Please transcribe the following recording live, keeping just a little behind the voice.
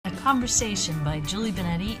Conversation by Julie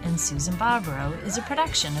Benetti and Susan Barbaro is a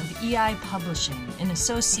production of EI Publishing in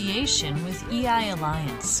association with EI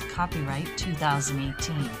Alliance, copyright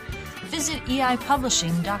 2018. Visit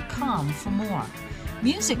eipublishing.com for more.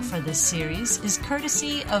 Music for this series is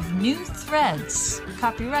courtesy of New Threads,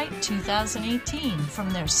 copyright 2018,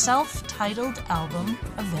 from their self-titled album,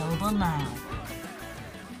 available now.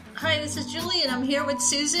 Hi, this is Julie, and I'm here with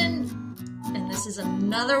Susan. And this is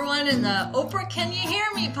another one in the Oprah Can You Hear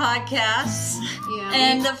Me podcast. Yeah.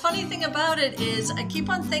 And the funny thing about it is I keep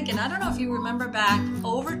on thinking, I don't know if you remember back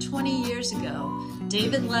over 20 years ago,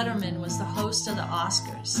 David Letterman was the host of the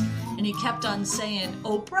Oscars. And he kept on saying,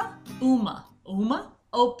 Oprah, Uma, Uma,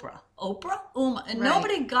 Oprah, Oprah, Uma. And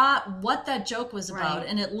nobody got what that joke was about. Right.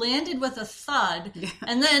 And it landed with a thud. Yeah.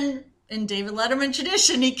 And then in David Letterman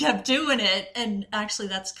tradition, he kept doing it. And actually,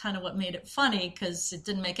 that's kind of what made it funny because it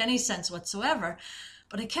didn't make any sense whatsoever.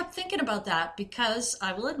 But I kept thinking about that because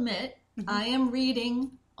I will admit, I am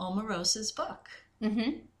reading Omarosa's book.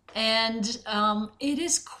 Mm-hmm. And it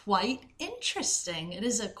is quite interesting. It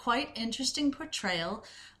is a quite interesting portrayal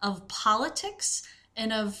of politics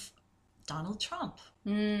and of Donald Trump.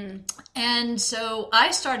 Mm. And so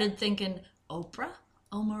I started thinking, Oprah,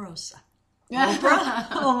 Omarosa. Oprah,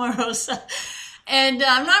 Omarosa. And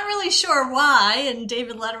I'm not really sure why, and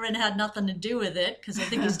David Letterman had nothing to do with it, because I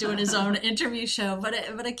think he's doing his own interview show, but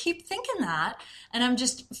I keep thinking that, and I'm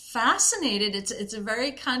just fascinated. It's a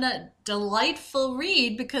very kind of delightful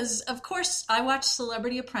read, because, of course, I watched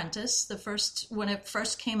Celebrity Apprentice, when it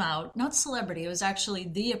first came out. Not Celebrity, it was actually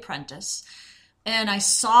The Apprentice, and I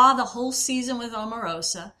saw the whole season with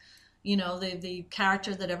Omarosa, you know, the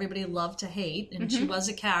character that everybody loved to hate, and she was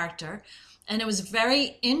a character. And it was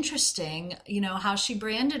very interesting, you know, how she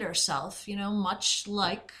branded herself, you know, much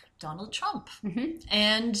like Donald Trump. Mm-hmm.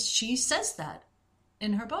 And she says that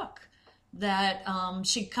in her book, that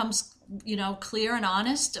she comes, you know, clear and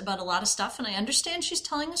honest about a lot of stuff. And I understand she's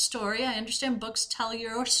telling a story. I understand books tell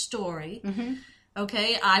your story. Mm-hmm.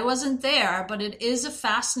 Okay, I wasn't there, but it is a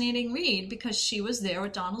fascinating read because she was there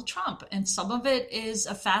with Donald Trump. And some of it is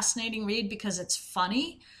a fascinating read because it's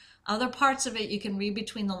funny. Other parts of it you can read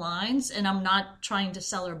between the lines, and I'm not trying to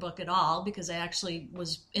sell her book at all because I actually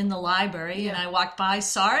was in the library and I walked by,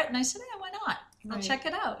 saw it, and I said, yeah, why not? I'll check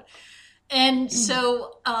it out. And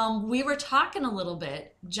so we were talking a little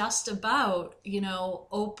bit just about, you know,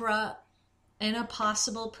 Oprah and a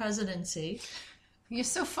possible presidency. You're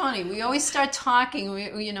so funny. We always start talking.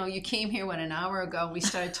 You know, you came here, an hour ago. We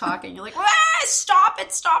started talking. You're like, stop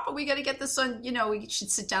it. We got to get this on. You know, we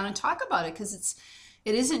should sit down and talk about it because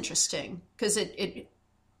it is interesting because you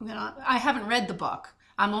know, I haven't read the book.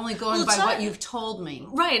 I'm only going by what you've told me.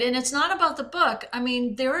 Right. And it's not about the book. I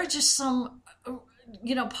mean, there are just some,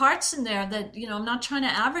 you know, parts in there that, you know, I'm not trying to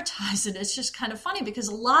advertise it. It's just kind of funny because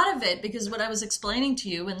a lot of it, because what I was explaining to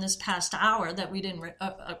you in this past hour that we didn't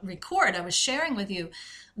record, I was sharing with you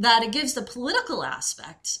that it gives the political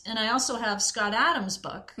aspect. And I also have Scott Adams'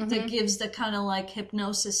 book that gives the kind of like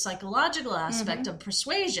hypnosis psychological aspect of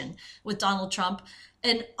persuasion with Donald Trump.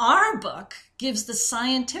 And our book gives the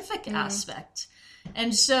scientific aspect.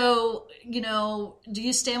 And so, you know, do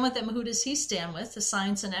you stand with him? Who does he stand with? The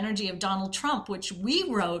Science and Energy of Donald Trump, which we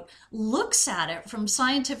wrote, looks at it from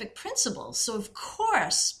scientific principles. So, of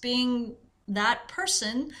course, being that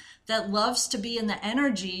person that loves to be in the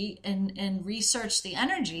energy and research the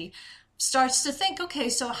energy, starts to think, okay,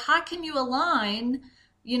 so how can you align,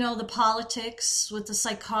 you know, the politics with the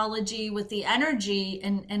psychology, with the energy,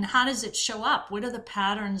 and how does it show up? What are the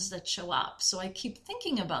patterns that show up? So I keep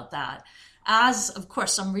thinking about that. As, of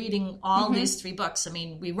course, I'm reading all these 3 books. I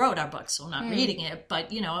mean, we wrote our books, so I'm not reading it,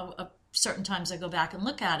 but, you know, certain times I go back and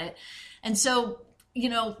look at it. And so, you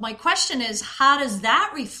know, my question is, how does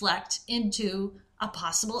that reflect into a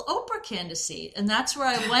possible Oprah candidacy? And that's where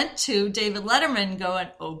I went to David Letterman going,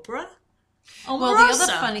 Oprah? Omarosa. Well, the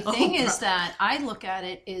other funny thing is that I look at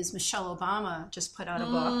it is Michelle Obama just put out a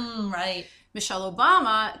book. Right. Michelle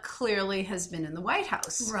Obama clearly has been in the White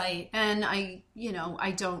House. Right. And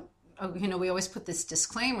we always put this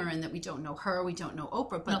disclaimer in that we don't know her, we don't know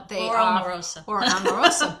Oprah, but they are Omarosa. Or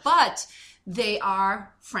Omarosa, but they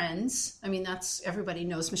are friends. I mean, everybody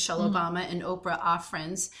knows Michelle Obama and Oprah are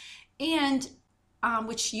friends, and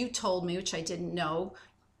which you told me, which I didn't know.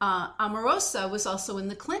 Omarosa was also in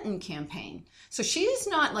the Clinton campaign, so she's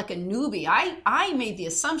not like a newbie. I made the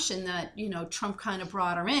assumption that, you know, Trump kind of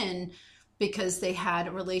brought her in because they had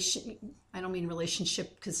a relation. I don't mean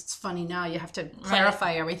relationship because it's funny now. You have to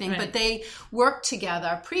clarify everything. Right. But they worked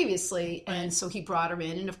together previously, and so he brought her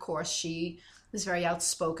in. And, of course, she is very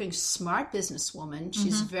outspoken, smart businesswoman.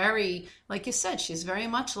 She's very, like you said, she's very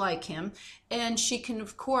much like him. And she can,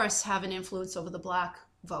 of course, have an influence over the Black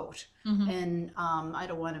vote. And I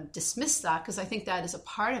don't want to dismiss that, because I think that is a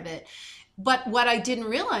part of it. But what I didn't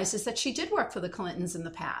realize is that she did work for the Clintons in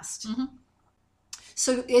the past.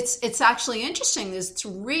 So it's actually interesting. There's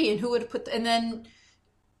three, and who would have put, and then,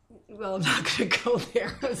 well, I'm not going to go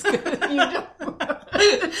there. You know where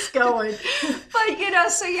it's going. But, you know,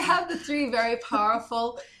 so you have the three very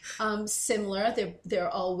powerful, similar. They're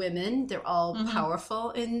all women. They're all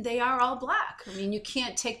powerful, and they are all Black. I mean, you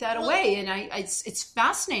can't take that away. And it's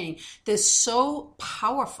fascinating. They're so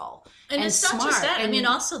powerful and it's smart. not just that. And, I mean,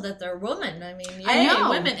 also that they're women. I mean, I know.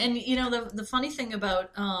 women. And, you know, the funny thing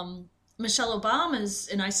about Michelle Obama's,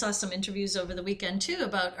 and I saw some interviews over the weekend too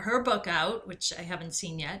about her book out, which I haven't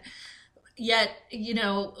seen yet. Yet, you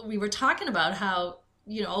know, we were talking about how,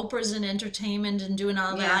 you know, Oprah's in entertainment and doing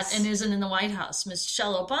all that and isn't in the White House.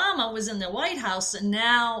 Michelle Obama was in the White House, and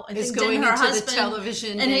now I think going her into husband, the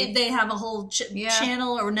television. And they have a whole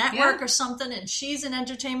channel or network or something, and she's in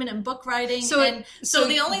entertainment and book writing. So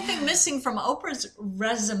the only thing missing from Oprah's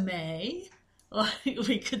resume,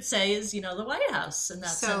 we could say, is, you know, the White House in that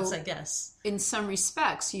sense, I guess. In some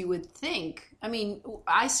respects, you would think, I mean,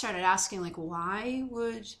 I started asking, like, why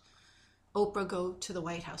would Oprah go to the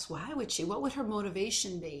White House? Why would she? What would her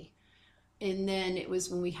motivation be? And then it was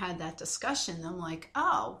when we had that discussion, I'm like,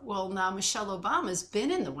 oh, well, now Michelle Obama's been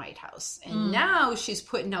in the White House, and now she's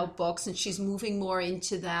putting out books, and she's moving more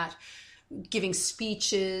into that, giving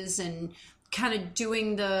speeches and kind of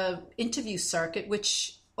doing the interview circuit,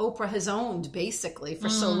 which Oprah has owned basically for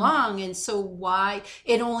so long. And so why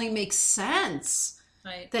it only makes sense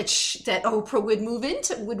that that Oprah would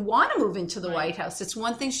want to move into the White House. It's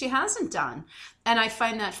one thing she hasn't done. And I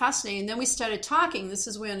find that fascinating. And then we started talking. This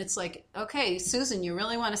is when it's like, okay, Susan, you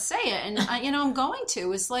really want to say it? And you know, I'm going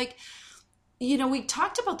to. It's like, you know, we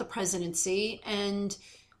talked about the presidency, and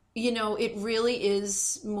you know, it really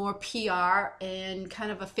is more PR and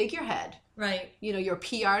kind of a figurehead. Right. You know, you're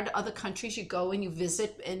PR to other countries, you go and you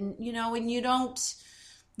visit, and, you know, and you don't,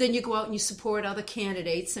 then you go out and you support other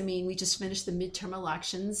candidates. I mean, we just finished the midterm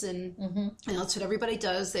elections, and that's what everybody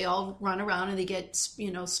does. They all run around and they get,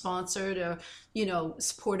 you know, sponsored or, you know,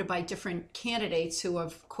 supported by different candidates who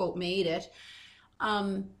have, quote, made it.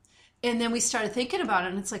 And then we started thinking about it,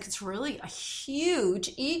 and it's like, it's really a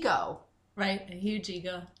huge ego. Right. A huge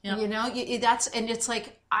ego. Yeah. You know, and it's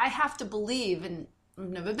like, I have to believe, and I've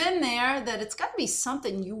never been there, that it's got to be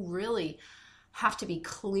something you really have to be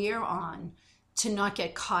clear on to not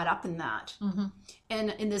get caught up in that.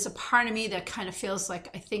 And there's a part of me that kind of feels like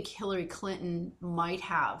I think Hillary Clinton might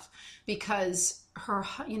have, because her,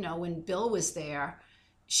 you know, when Bill was there,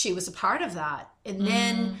 she was a part of that, and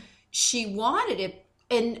then she wanted it,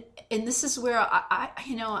 and this is where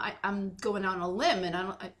I'm going on a limb,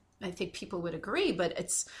 and I think people would agree, but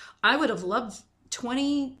I would have loved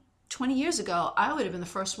 20 years ago, I would have been the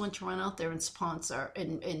first one to run out there and sponsor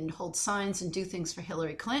and hold signs and do things for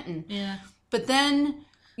Hillary Clinton. Yeah. But then,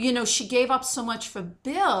 you know, she gave up so much for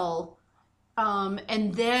Bill.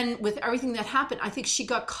 And then with everything that happened, I think she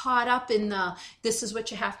got caught up in this is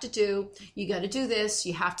what you have to do. You got to do this.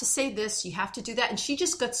 You have to say this. You have to do that. And she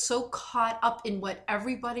just got so caught up in what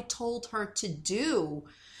everybody told her to do,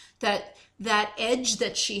 that edge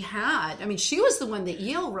that she had. I mean, she was the one that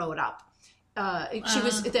Yale wrote up.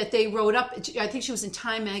 They wrote up, I think she was in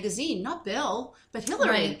Time magazine, not Bill, but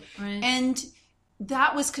Hillary. Right. And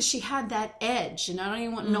that was because she had that edge, and I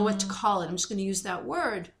don't even know what to call it. I'm just going to use that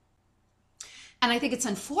word. And I think it's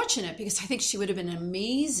unfortunate, because I think she would have been an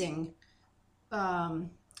amazing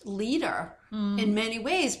leader in many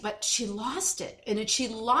ways, but she lost it. And she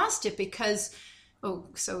lost it because,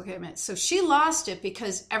 so she lost it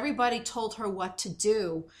because everybody told her what to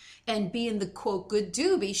do, and being the, quote, good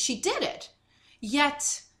doobie, she did it.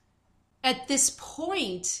 Yet, at this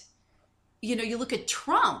point, you know, you look at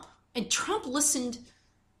Trump, and Trump listened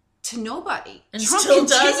to nobody. And Trump still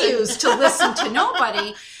continues to listen to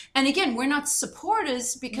nobody. And again, we're not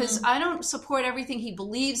supporters, because I don't support everything he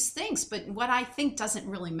believes, thinks, but what I think doesn't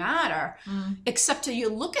really matter, except till you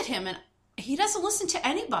look at him, and he doesn't listen to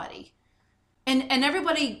anybody. And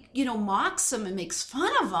everybody, you know, mocks him and makes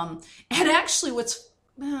fun of him. And actually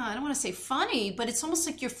I don't want to say funny, but it's almost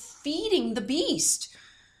like you're feeding the beast,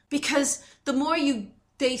 because the more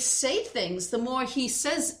they say things, the more he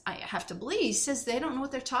says, I have to believe, he says they don't know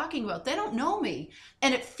what they're talking about. They don't know me.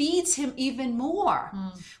 And it feeds him even more,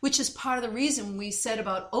 which is part of the reason we said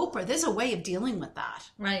about Oprah, there's a way of dealing with that.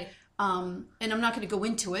 Right. And I'm not going to go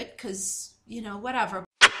into it because, you know, whatever.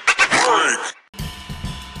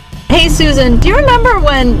 Hey Susan, do you remember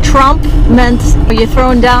when Trump meant you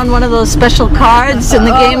throwing down one of those special cards in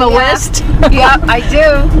the game of whist? Yep, I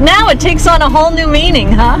do. Now it takes on a whole new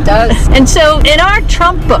meaning, huh? It does. And so in our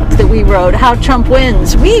Trump book that we wrote, How Trump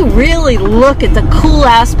Wins, we really look at the cool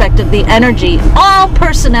aspect of the energy, all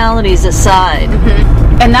personalities aside.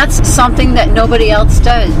 Mm-hmm. And that's something that nobody else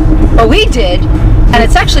does. But we did. And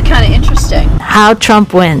it's actually kind of interesting. How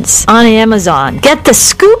Trump Wins on Amazon. Get the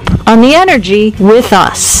scoop on the energy with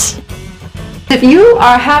us. If you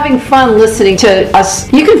are having fun listening to us,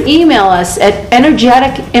 you can email us at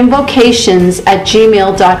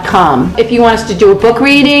energeticinvocations@gmail.com. If you want us to do a book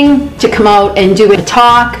reading, to come out and do a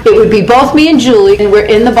talk, it would be both me and Julie, and we're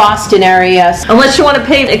in the Boston area. Unless you want to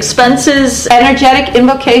pay expenses,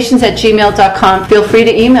 energeticinvocations@gmail.com. Feel free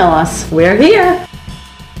to email us. We're here.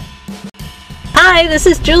 Hi, this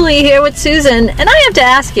is Julie here with Susan, and I have to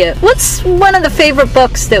ask you, what's one of the favorite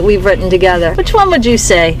books that we've written together? Which one would you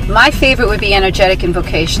say? My favorite would be Energetic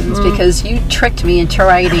Invocations because you tricked me into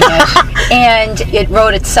writing it, and it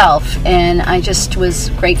wrote itself, and I just was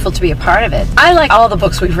grateful to be a part of it. I like all the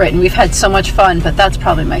books we've written. We've had so much fun, but that's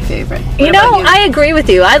probably my favorite. You know, I agree with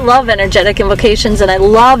you. I love Energetic Invocations, and I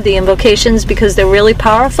love the invocations because they're really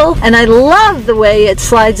powerful, and I love the way it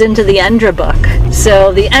slides into the Endra book.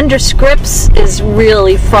 So the Endra scripts is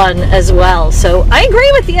really fun as well. So I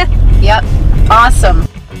agree with you. Yep. Awesome.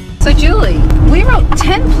 So Julie, we wrote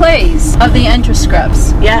 10 plays of the Endra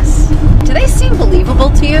scripts. Yes. Do they seem believable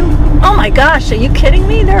to you? Oh my gosh, are you kidding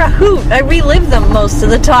me? They're a hoot. I relive them most of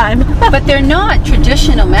the time. But they're not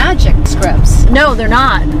traditional magic scripts. No, they're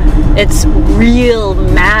not. It's real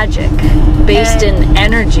magic based in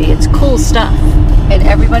energy. It's cool stuff. And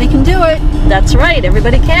everybody can do it. That's right,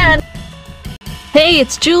 everybody can. Hey,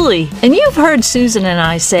 it's Julie, and you've heard Susan and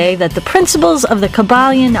I say that the principles of the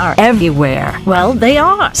Kabbalion are everywhere. Well, they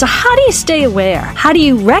are. So how do you stay aware? How do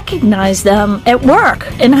you recognize them at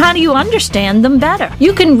work? And how do you understand them better?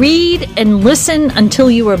 You can read and listen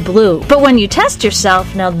until you are blue. But when you test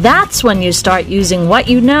yourself, now that's when you start using what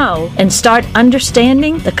you know and start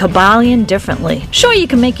understanding the Kabbalion differently. Sure, you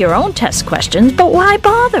can make your own test questions, but why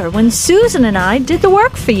bother when Susan and I did the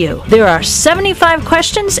work for you? There are 75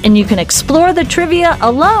 questions, and you can explore the trivia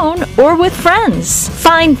alone or with friends.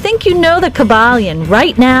 Find Think You Know the Kabbalion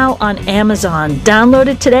right now on Amazon. Download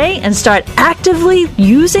it today and start actively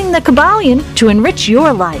using the Kabbalion to enrich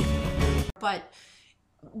your life. But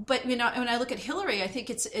you know, when I look at Hillary, I think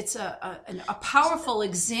it's a powerful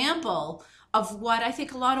example of what I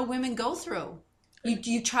think a lot of women go through.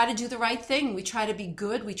 You try to do the right thing. We try to be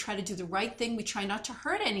good. We try to do the right thing. We try not to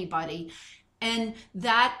hurt anybody. And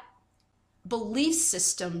that belief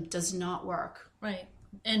system does not work. Right.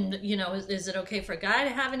 And, you know, is it okay for a guy to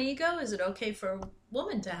have an ego? Is it okay for a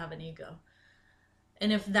woman to have an ego?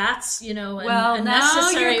 And if that's, you know, a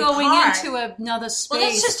necessary now you're going part, into another space. Well,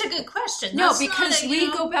 that's just a good question. No, that's because we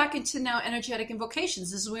go back into now energetic invocations.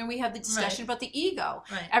 This is where we have the discussion about the ego.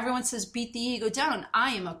 Right. Everyone says beat the ego down.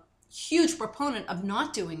 I am a huge proponent of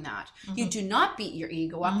not doing that. Mm-hmm. You do not beat your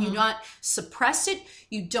ego up. Mm-hmm. You do not suppress it.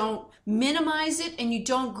 You don't minimize it, and you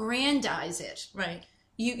don't grandize it. Right.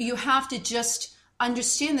 You have to just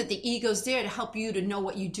understand that the ego's there to help you to know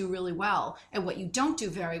what you do really well and what you don't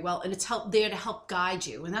do very well, and it's there to help guide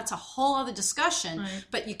you, and that's a whole other discussion. Right.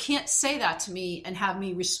 But you can't say that to me and have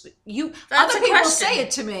me other people say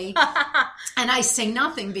it to me and I say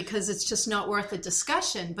nothing because it's just not worth a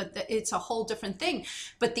discussion. But it's a whole different thing.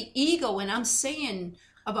 But the ego, when I'm saying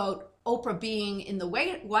about Oprah being in the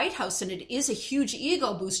White House, and it is a huge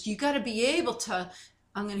ego boost, you got to be able to,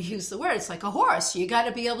 I'm going to use the word, it's like a horse. You got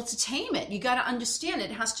to be able to tame it. You got to understand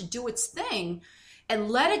it has to do its thing and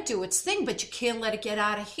let it do its thing, but you can't let it get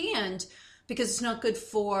out of hand because it's not good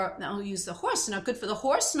for, I'll use the horse, not good for the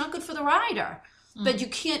horse, not good for the rider. But you're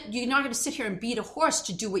not going to sit here and beat a horse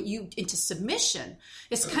to do into submission.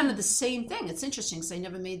 It's kind of the same thing. It's interesting because I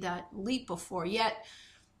never made that leap before yet.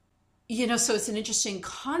 You know, so it's an interesting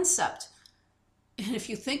concept. And if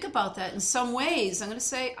you think about that in some ways, I'm going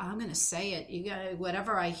to say it. You got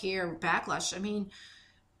whatever I hear backlash. I mean,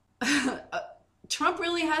 Trump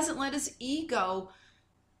really hasn't let his ego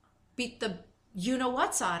beat the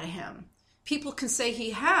you-know-what's out of him. People can say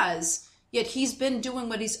he has, yet he's been doing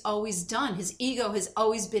what he's always done. His ego has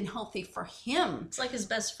always been healthy for him. It's like his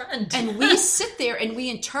best friend. And we sit there and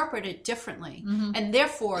we interpret it differently. Mm-hmm. And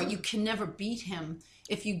therefore, you can never beat him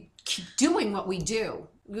if you keep doing what we do.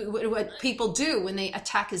 What people do when they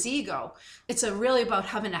attack his ego. It's really about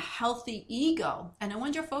having a healthy ego. And I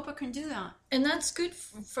wonder if Oprah can do that. And that's good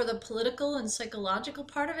for the political and psychological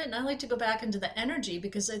part of it. And I like to go back into the energy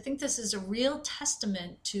because I think this is a real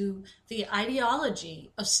testament to the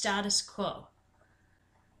ideology of status quo.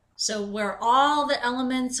 So where all the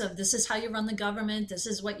elements of this is how you run the government, this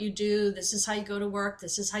is what you do, this is how you go to work,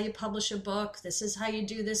 this is how you publish a book, this is how you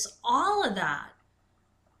do this, all of that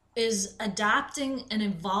is adapting and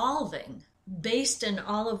evolving based in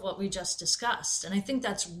all of what we just discussed. And I think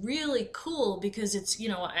that's really cool because it's,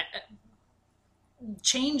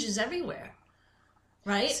 change is everywhere.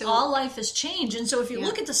 Right? So, all life has changed. And so if you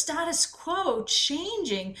look at the status quo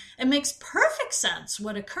changing, it makes perfect sense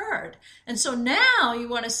what occurred. And so now you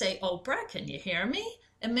want to say, Oprah, can you hear me?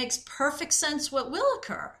 It makes perfect sense what will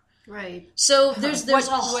occur. Right. So there's a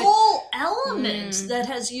whole element that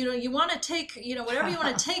has, you want to take, whatever you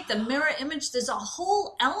want to take, the mirror image, there's a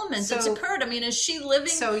whole element that's occurred. I mean, is she living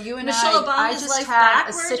Michelle Obama's life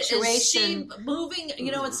backward? Is she moving?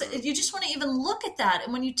 You just want to even look at that.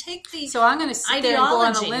 And when you take the So I'm going to sit there and go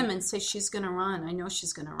on a limb and say she's going to run. I know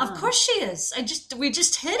she's going to run. Of course she is. We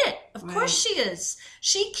just hit it. Of course she is.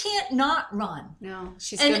 She can't not run. No,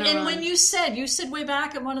 she's going to run. And when you said way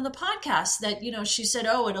back at one of the podcasts that, she said,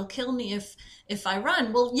 oh, it'll kill me if I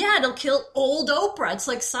run. Well, yeah, it'll kill old Oprah. It's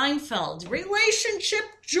like Seinfeld. Relationship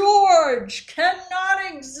George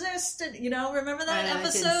cannot exist. Remember that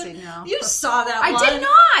episode? I didn't see, no. You saw that one. I did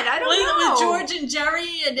not. I don't know. With George and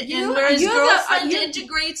Jerry and where his girlfriend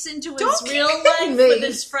integrates into his real life with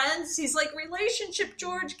his friends. He's like, relationship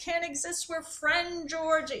George can't exist. We're friend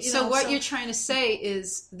George. What you're trying to say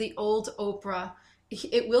is the old Oprah,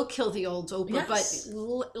 it will kill the old Oprah, but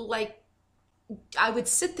I would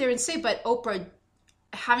sit there and say, but Oprah,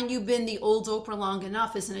 haven't you been the old Oprah long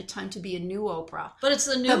enough? Isn't it time to be a new Oprah? But it's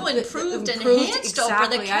the new, improved, enhanced Oprah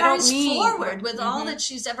that carries forward with all that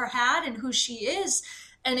she's ever had and who she is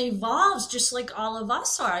and evolves just like all of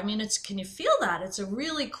us are. I mean, can you feel that? It's a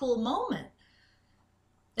really cool moment.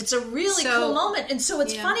 It's a really cool moment. And so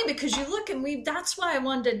it's funny because you look and that's why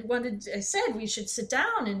I said we should sit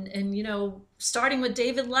down and starting with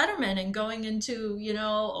David Letterman and going into,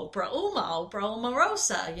 Oprah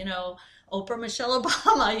Omarosa, Oprah Michelle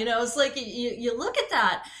Obama, it's like you look at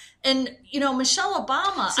that and, Michelle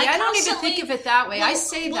Obama. See, I don't even think of it that way. I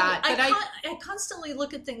say that, but I constantly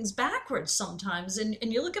look at things backwards sometimes. And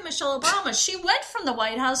you look at Michelle Obama, she went from the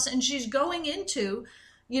White House and she's going into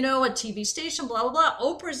a TV station, blah, blah, blah.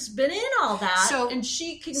 Oprah's been in all that, and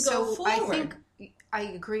she can go forward. I think I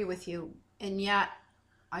agree with you. And yet,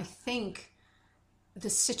 I think the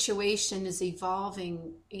situation is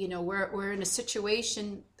evolving. We're in a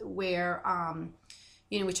situation where,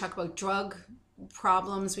 we talk about drug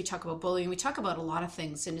problems, we talk about bullying, we talk about a lot of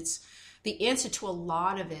things. And the answer to a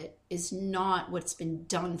lot of it is not what's been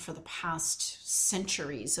done for the past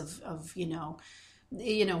centuries of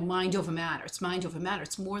mind over matter. It's mind over matter.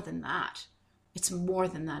 It's more than that. It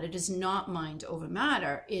is not mind over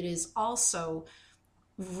matter. It is also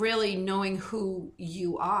really knowing who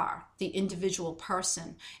you are, the individual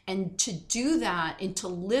person. And to do that and to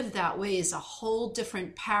live that way is a whole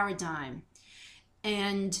different paradigm.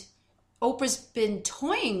 And Oprah's been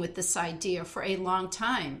toying with this idea for a long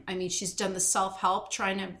time. I mean, she's done the self-help,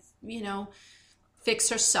 trying to, fix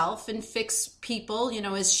herself and fix people,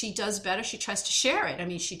 as she does better, she tries to share it. I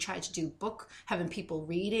mean, she tried to do having people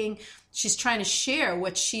reading. She's trying to share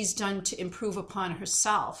what she's done to improve upon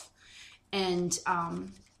herself. And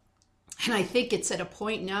I think it's at a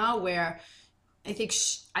point now where I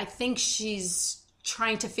think she's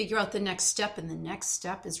trying to figure out the next step. And the next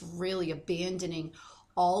step is really abandoning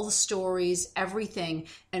all the stories, everything,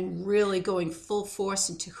 and really going full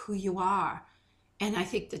force into who you are. And I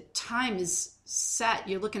think the time is set.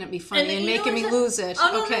 You're looking at me funny and making me lose it.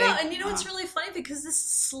 Oh, okay. No. And it's really funny because this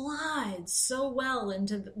slides so well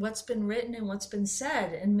into what's been written and what's been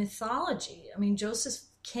said in mythology. I mean, Joseph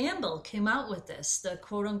Campbell came out with this, the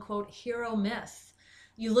quote unquote hero myth.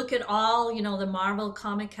 You look at all, the Marvel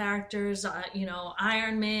comic characters,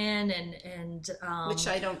 Iron Man and which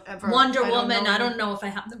I don't ever Wonder Woman. I don't know if I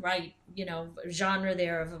have the right, genre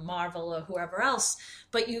there of Marvel or whoever else.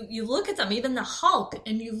 But you look at them, even the Hulk,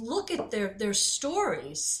 and you look at their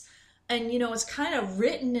stories, and it's kind of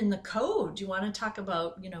written in the code. You want to talk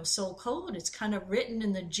about soul code? It's kind of written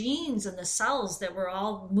in the genes and the cells that we're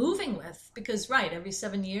all moving with. Because every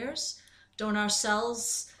 7 years, don't our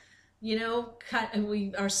cells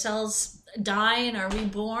our cells die and are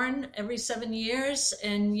reborn every 7 years,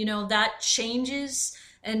 and that changes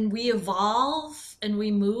and we evolve and we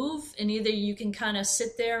move, and either you can kind of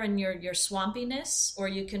sit there in your swampiness, or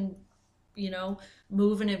you can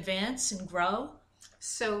move and advance and grow.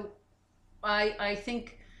 So I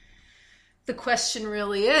think the question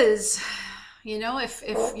really is,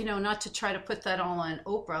 if not to try to put that all on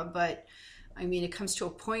Oprah, but I mean, it comes to a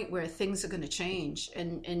point where things are going to change.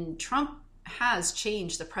 And Trump has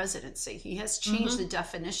changed the presidency. He has changed the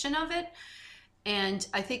definition of it. And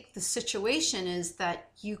I think the situation is that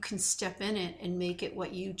you can step in it and make it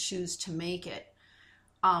what you choose to make it.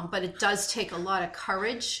 But it does take a lot of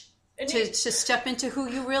courage to step into who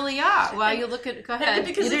you really are. While you look at, go ahead.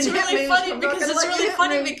 Because it's really funny. Because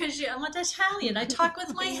I'm Italian. I talk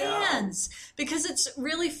with my hands. Because it's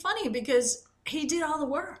really funny because he did all the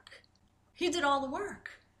work. He did all the work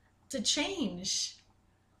to change,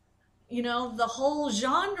 the whole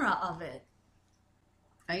genre of it.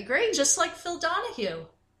 I agree. Just like Phil Donahue.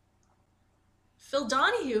 Phil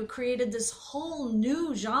Donahue created this whole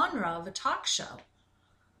new genre of a talk show.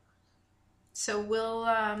 So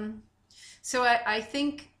I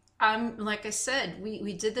think, like I said,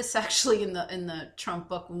 we did this actually in the Trump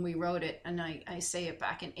book when we wrote it, and I say it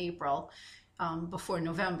back in April, before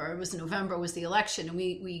November. November was the election, and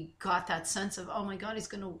we got that sense of, oh my God, he's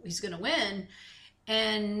gonna win,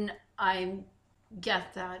 and I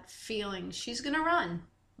get that feeling she's gonna run.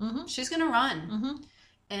 Mm-hmm. She's gonna run, mm-hmm.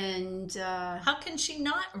 And how can she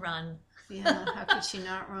not run? Yeah, how could she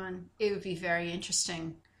not run? It would be very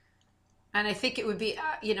interesting. And I think it would be,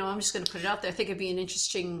 I'm just going to put it out there. I think it'd be an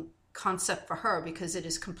interesting concept for her because it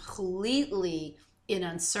is completely in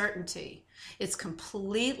uncertainty. It's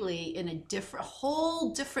completely in a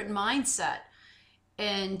whole different mindset.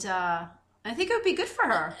 And I think it would be good for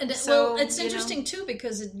her. And it's interesting too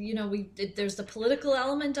because, there's the political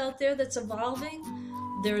element out there that's evolving.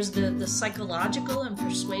 There's the psychological and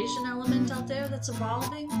persuasion element out there that's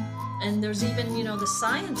evolving. And there's even, the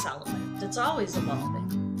science element that's always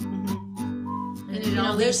evolving. And it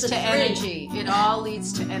all leads to energy. It all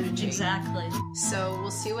leads to energy. Exactly. So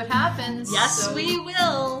we'll see what happens. Yes, we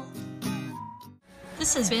will.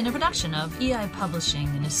 This has been a production of EI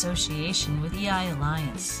Publishing in association with EI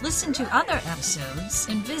Alliance. Listen to other episodes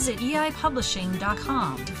and visit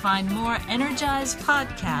eipublishing.com to find more energized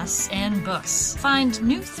podcasts and books. Find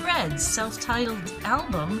New Threads' self-titled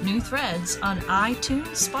album, New Threads, on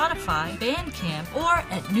iTunes, Spotify, Bandcamp, or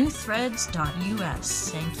at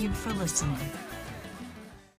newthreads.us. Thank you for listening.